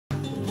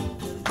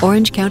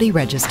Orange County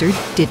Registered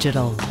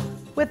Digital.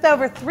 With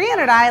over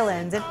 300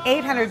 islands and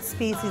 800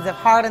 species of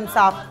hard and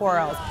soft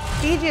corals,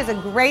 Fiji is a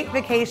great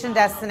vacation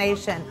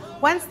destination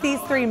once these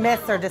three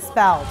myths are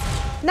dispelled.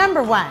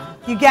 Number one,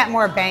 you get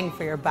more bang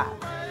for your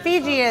buck.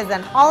 Fiji is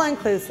an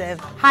all-inclusive,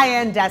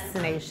 high-end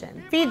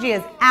destination. Fiji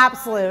is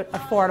absolute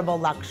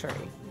affordable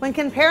luxury. When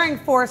comparing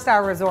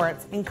 4-star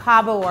resorts in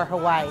Cabo or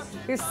Hawaii,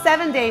 your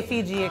 7-day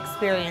Fiji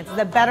experience is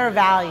a better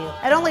value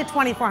at only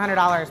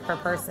 $2,400 per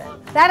person.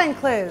 That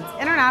includes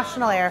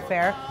international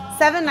airfare,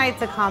 7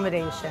 nights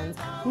accommodations,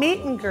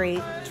 meet and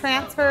greet,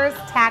 transfers,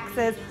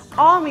 taxes,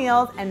 all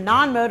meals, and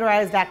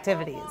non-motorized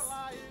activities.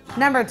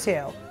 Number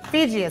 2,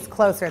 Fiji is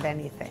closer than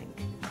you think.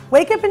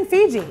 Wake up in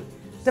Fiji.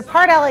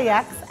 Depart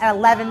LAX at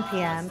 11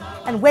 p.m.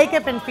 and wake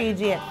up in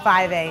Fiji at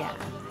 5 a.m.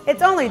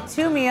 It's only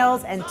 2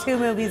 meals and 2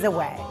 movies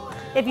away.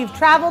 If you've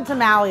traveled to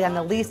Maui on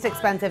the least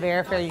expensive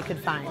airfare you could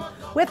find,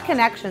 with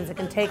connections it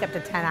can take up to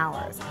 10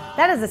 hours.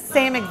 That is the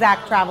same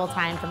exact travel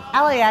time from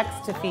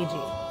LAX to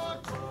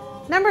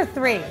Fiji. Number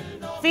 3,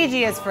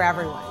 Fiji is for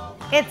everyone.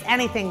 It's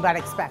anything but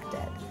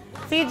expected.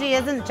 Fiji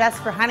isn't just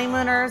for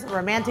honeymooners,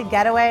 romantic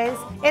getaways.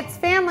 It's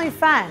family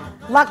fun,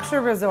 luxury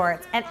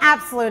resorts, and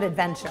absolute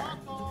adventure.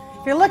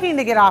 If you're looking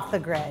to get off the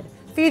grid,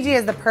 Fiji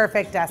is the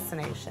perfect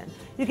destination.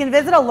 You can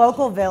visit a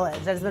local village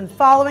that has been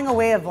following a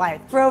way of life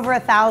for over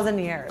 1,000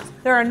 years.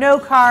 There are no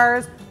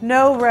cars,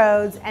 no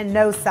roads, and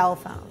no cell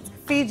phones.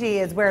 Fiji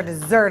is where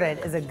deserted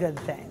is a good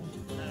thing.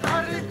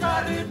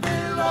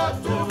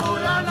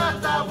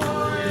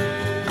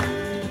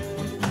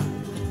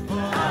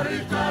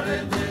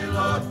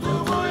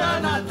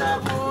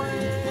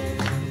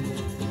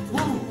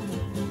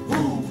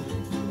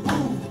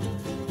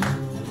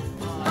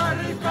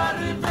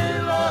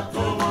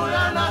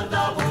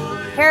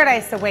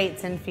 Paradise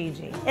awaits in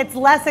Fiji. It's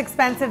less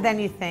expensive than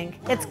you think,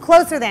 it's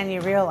closer than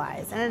you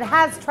realize, and it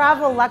has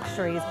travel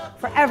luxuries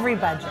for every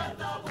budget.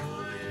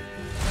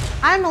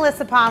 I'm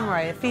Melissa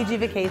Pomeroy of Fiji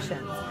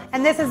Vacations,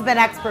 and this has been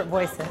Expert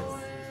Voices.